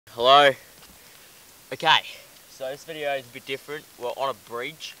Hello. Okay, so this video is a bit different. We're on a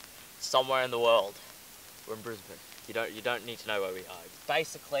bridge somewhere in the world. We're in Brisbane. You don't need to know where we are.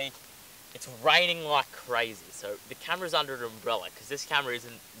 Basically, it's raining like crazy, so the camera's under an umbrella because this camera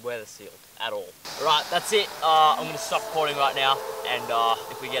isn't weather sealed at all. Alright, that's it. I'm going to stop recording right now, and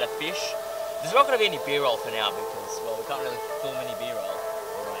if we get a fish, there's not going to be any B-roll for now because, well, we can't really film any B-roll.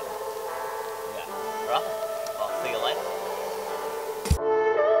 Alright. Yeah. Alright, I'll see you later.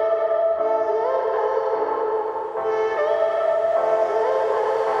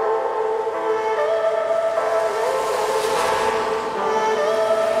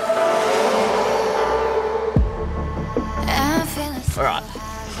 Alright,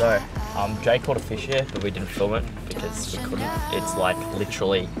 so Jay caught a fish here, but we didn't film it because we couldn't. It's like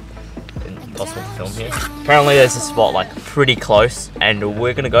literally impossible to film here. Apparently there's a spot like pretty close, and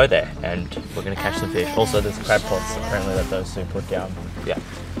we're gonna go there and we're gonna catch some fish. Also there's crab pots apparently that those two put down. Yeah,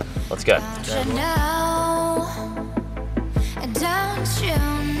 let's go. Don't you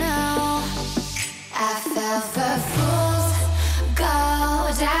know, I fell for fools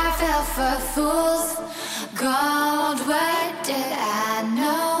gold, I fell for fools gold. What did I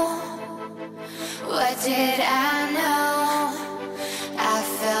know? What did I know? I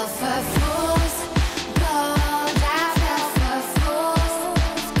fell for fools gold, I fell for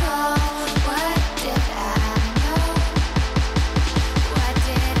fools gold. What did I know? What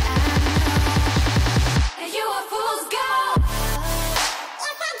did I know? You were fool's gold.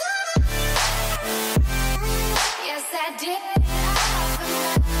 Yes, I did.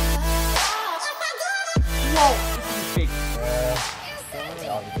 Whoa, this is big.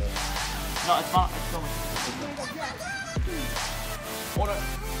 No, it's not. It's not.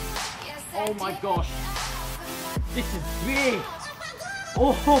 Oh my gosh. This is big.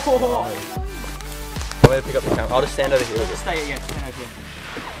 Oh. I'm going to pick up the camera. I'll just stand over here with it. Stay again. Stand over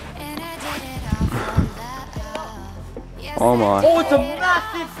here. Oh my. Oh, it's a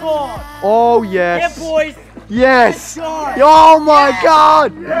massive cod. Oh yes. Yeah, boys. Yes. Let's go. Oh my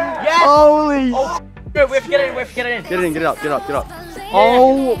god. Yes. Holy. Oh, we have to get it in. We have to get it in. Get it in. Get it up. Get it up. Get it up.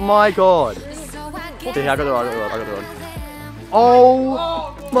 Oh my god. See, I got the rod. I got the rod.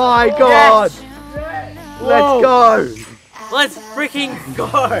 Oh my god. Yes. Let's go. Let's freaking go.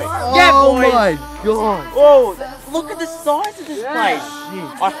 Oh Yeah, boys. my god. Oh, look at the size of this place.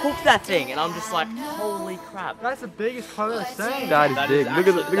 I hooked that thing and I'm just like, holy crap. That's the biggest cod I've seen. That is big. Look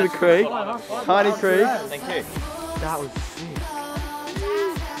at the creek. Tiny creek. Thank you. That was sick.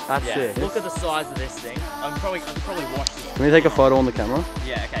 That's it. Look at the size of this thing. I'll probably watch this. Can we take a photo on the camera?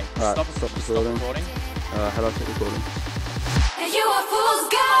 Yeah, okay. Alright, Stop recording. How do I stop recording? You were fool's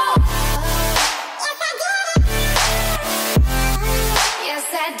gold. Yes,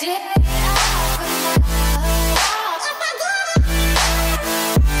 I did.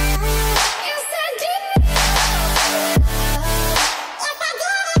 Yes, I did.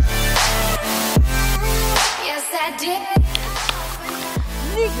 Yes, I did.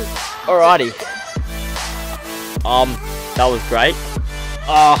 Alrighty. That was great.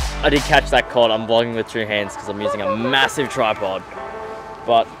 I did catch that cod. I'm vlogging with two hands because I'm using a massive tripod.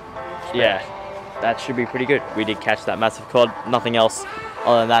 But yeah, that should be pretty good. We did catch that massive cod. Nothing else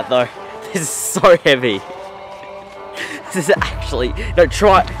other than that though. This is so heavy. This is actually, no,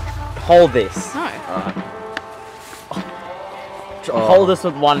 try, hold this. No. Hold this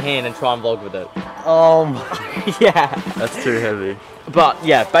with one hand and try and vlog with it. Oh my. Yeah. That's too heavy. But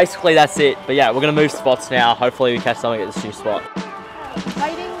yeah, basically that's it. But yeah, we're gonna move spots now. Hopefully we catch something at this new spot.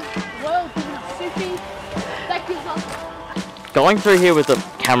 Waiting, world, giving us soupy. That gives us. Going through here with the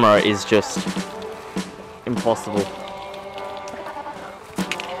camera is just impossible.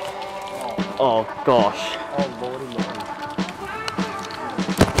 Oh gosh. Oh lordy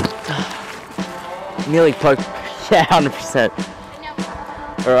lordy. Nearly poked. Yeah, 100%.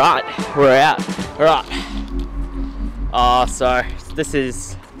 Alright, we're out. Alright. So this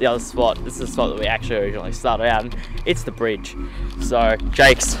is the other spot. This is the spot that we actually originally started out in. It's the bridge. So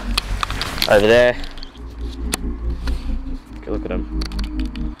Jake's over there. Okay, look at him.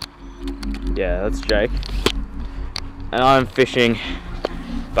 Yeah, that's Jake. And I'm fishing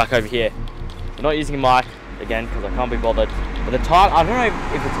back over here. I'm not using a mic again because I can't be bothered. But the tide, I don't know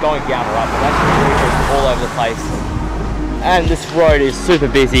if it's going down or up, but that's all over the place. And this road is super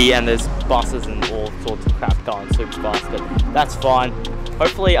busy and there's buses and all sorts of crap going super fast, but that's fine.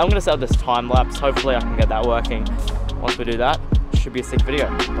 Hopefully, I'm gonna set up this time lapse. Hopefully I can get that working. Once we do that, it should be a sick video.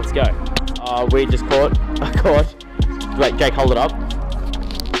 Let's go. We just caught a cod. Wait, Jake, hold it up.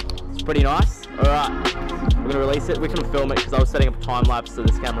 It's pretty nice. All right, we're gonna release it. We couldn't film it because I was setting up a time lapse, so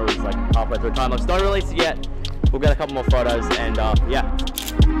this camera was like halfway through a time lapse. Don't release it yet. We'll get a couple more photos and yeah.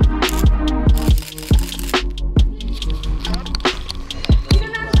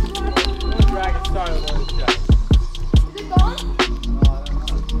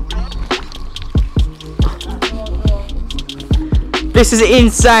 This is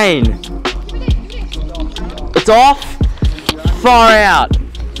insane. It's off. Far out.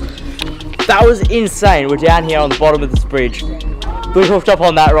 That was insane. We're down here on the bottom of this bridge. We hooked up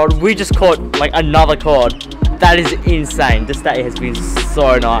on that rod. We just caught like another cod. That is insane. This day has been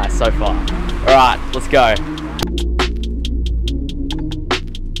so nice so far. Alright, let's go.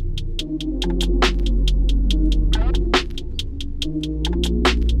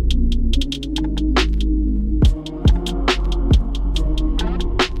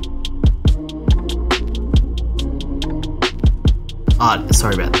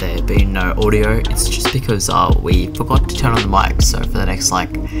 Sorry about there being no audio. It's just because we forgot to turn on the mic, so for the next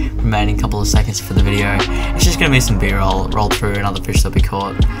like remaining couple of seconds for the video, it's just gonna be some B-roll, roll through another fish that we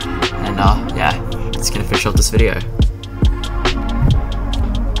caught, and yeah, it's gonna finish off this video.